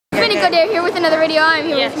Nico Dare here with another video. I'm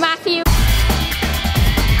here with Matthew.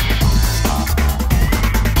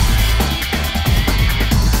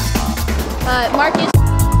 Marcus.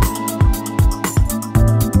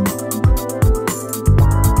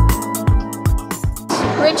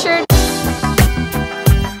 Richard.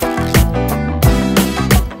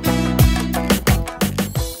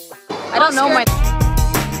 I don't know my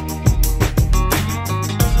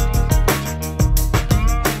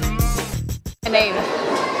name.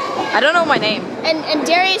 I don't know my name. And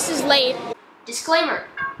Darius is late. Disclaimer,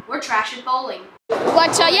 we're trash at bowling.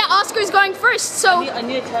 But yeah, Oscar's going first, so... I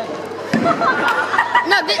need a 10.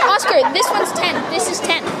 No, Oscar, this one's 10. This is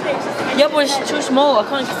 10. Yeah, but it's too small. I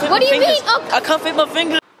can't fit my fingers. What do you mean? Oh. I can't fit my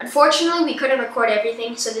fingers. Unfortunately, we couldn't record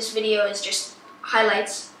everything, so this video is just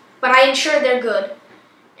highlights. But I ensure they're good.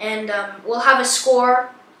 And we'll have a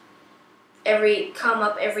score every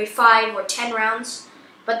 5 or 10 rounds.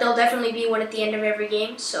 But there'll definitely be one at the end of every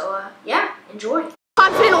game. So yeah, enjoy.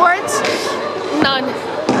 Confident words? None.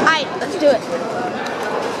 Alright, let's do it.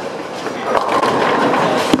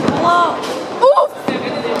 Hello. Oof!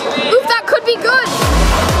 Oof, that could be good.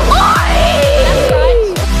 That's right.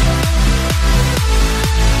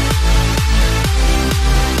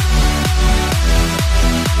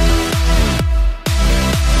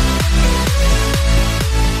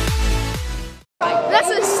 That's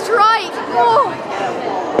a strike. Oh.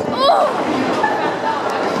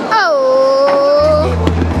 Oh.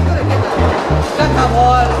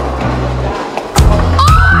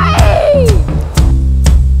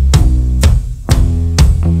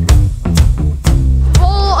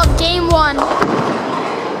 Goal of game 1.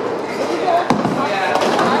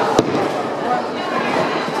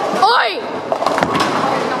 Oi!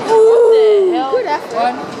 Ooh, good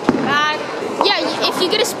effort. Yeah, if you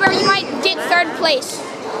get a spare, you might get 3rd place.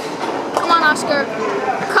 Come on, Oscar.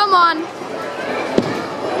 Come on.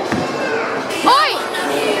 Oi!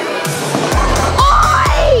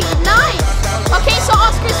 Oi! Nice! Okay, so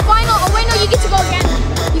Oscar's final. Oh, wait, no, you get to go again.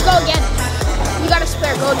 You go again. You got a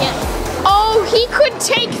spare. Go again. Oh, he could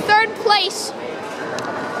take 3rd place.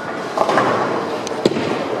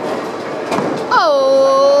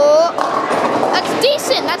 Oh. That's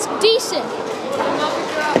decent. That's decent.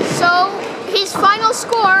 So, his final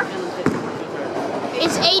score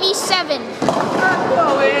is 87. Go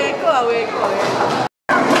away, go away, go away.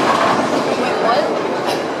 Wait, what?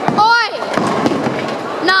 Oi!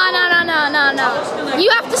 No. You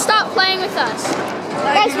have to stop playing with us.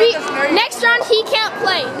 Guys, next round he can't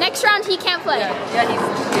play. Next round he can't play. Yeah, he's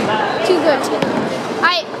Too good.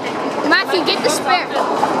 Alright, Matthew, get the spare.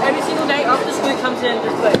 Every single day after school he comes in and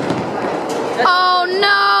just play. Oh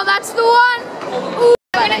no, that's the one. Ooh,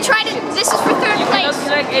 I'm gonna try to. This is for 3rd place. You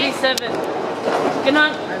select 87. Good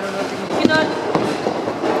night. Good night.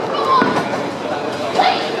 Come on.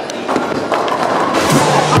 Play.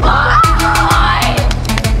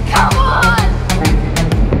 Come on.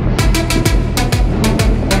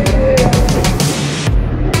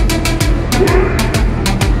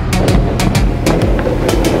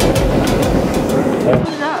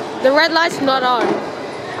 The red light's not on.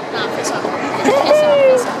 No, piss off.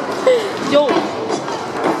 Piss off. Yo.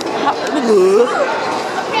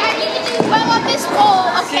 Okay, I need you to do well on this bowl,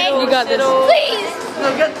 okay? You got this. Please.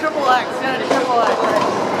 No, get triple X. Get a triple X.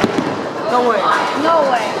 No way. No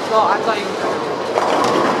way. No, I thought you could.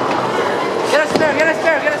 Get a spare, get a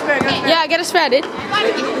spare, get a spare, get a spare. Yeah, get a spare, dude.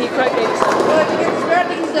 He cracked 87. Get a spare,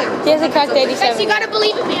 he hasn't cracked 87. Guys, you gotta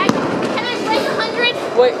believe in me. Can I break 100?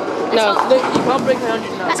 Wait, no. Look, you can't break 100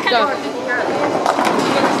 now. That's kind of hard.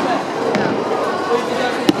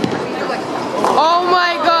 Oh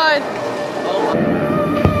my god.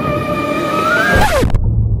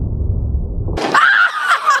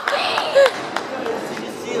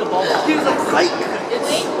 He was like, psych!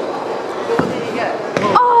 What did he get?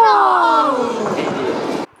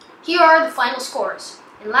 Oh! Here are the final scores.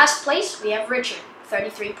 In last place, we have Richard,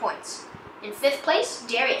 33 points. In 5th place,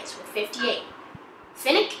 Darius with 58.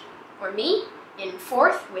 Finnick, or me, in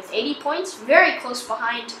 4th with 80 points, very close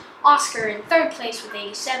behind Oscar in 3rd place with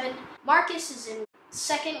 87. Marcus is in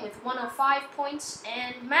 2nd with 105 points,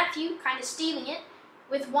 and Matthew, kind of stealing it,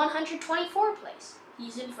 with 124 place.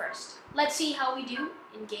 He's in 1st. Let's see how we do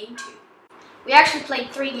in game 2. We actually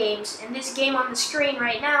played 3 games, and this game on the screen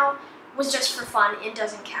right now was just for fun. It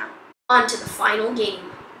doesn't count. On to the final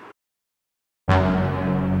game.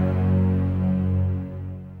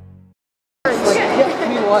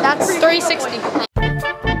 That's 360.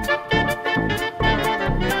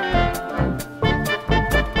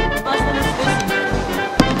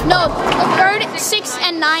 No, 3rd, 6th,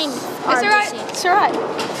 and 9. It's alright. It's alright.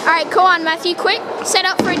 Alright, go on, Matthew. Quick, set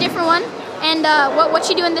up for a different one. And what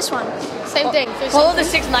you doing this one? Same thing. Follow the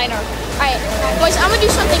 6-9er. Alright, boys, I'm gonna do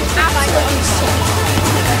something absolutely insane.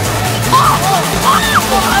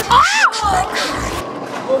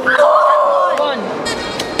 One.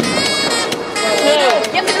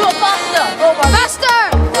 Two. You have to do it faster. Faster!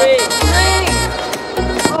 3.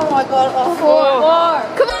 Oh my god. Oh.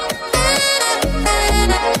 4. Come on!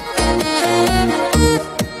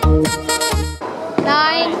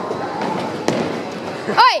 Nine.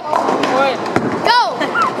 Oi! Go!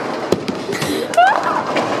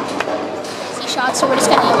 See shots, so we're just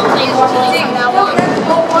gonna play from now on.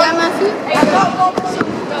 Yeah, Matthew?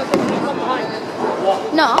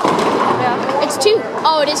 No. Yeah. It's 2.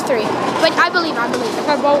 Oh, it is 3. But I believe. If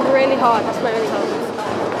I roll really hard, that's my really hard.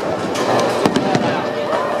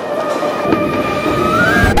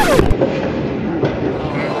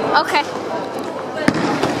 Okay.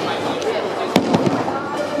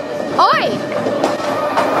 Oi!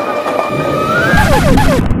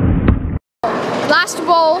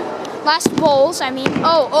 Last bowls, I mean.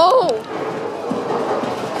 Oh!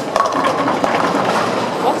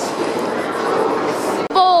 What?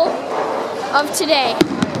 Bowl of today.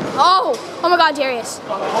 Oh my god, Darius.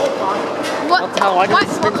 What? Why did it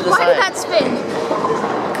spin to the why side? did that spin?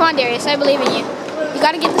 Come on, Darius, I believe in you. You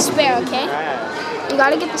gotta get the spare, okay? You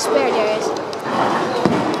gotta get the spare, Darius.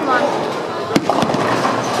 Come on.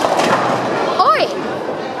 Oi!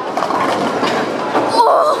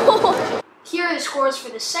 Oh! Here are the scores for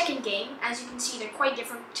the second game. As you can see, they're quite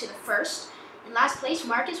different to the first. In last place,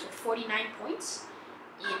 Marcus with 49 points.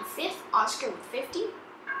 In fifth, Oscar with 50. In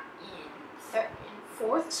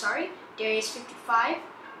fourth, Darius 55.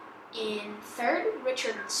 In third,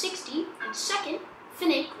 Richard with 60. In second,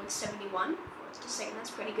 Finnick with 71. Fourth to second,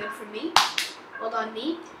 that's pretty good for me. Well done,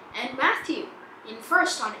 me. And Matthew in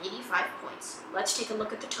first on 85 points. Let's take a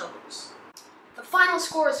look at the totals. The final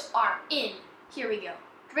scores are in. Here we go.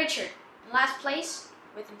 Richard in last place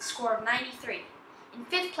with a score of 93. In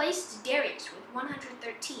fifth place is Darius with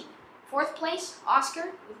 113. Fourth place,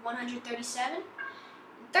 Oscar with 137. In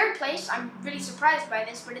third place, I'm really surprised by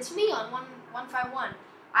this, but it's me on 151.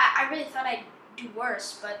 I really thought I'd do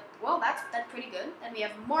worse, but well, that's pretty good. Then we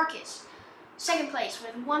have Marcus, second place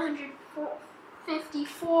with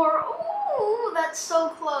 154. Ooh, that's so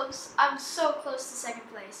close. I'm so close to second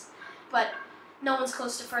place, but no one's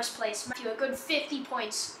close to first place. Matthew, a good 50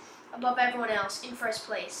 points above everyone else in first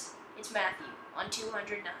place. It's Matthew on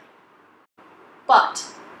 209. But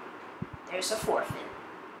there's a forfeit.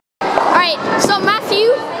 Alright, so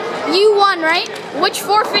Matthew, you won, right? Which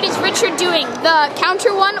forfeit is Richard doing? The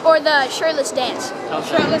counter one or the shirtless dance?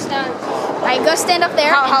 Shirtless dance. Alright, go stand up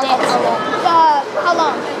there and dance. How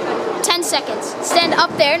long? 10 seconds. Stand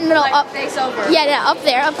up there. No, up. Face over. Yeah, up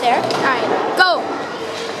there. Alright, go.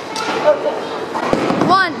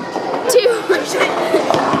 1, 2,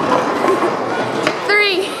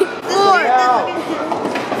 3, 4,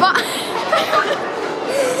 5.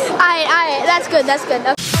 Alright, that's good.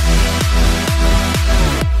 Okay.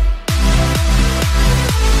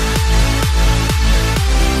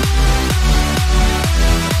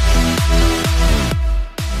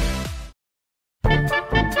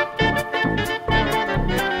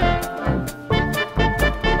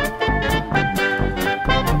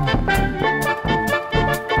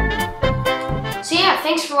 So yeah,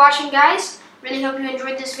 thanks for watching, guys. Really hope you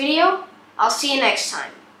enjoyed this video. I'll see you next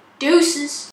time. Deuces.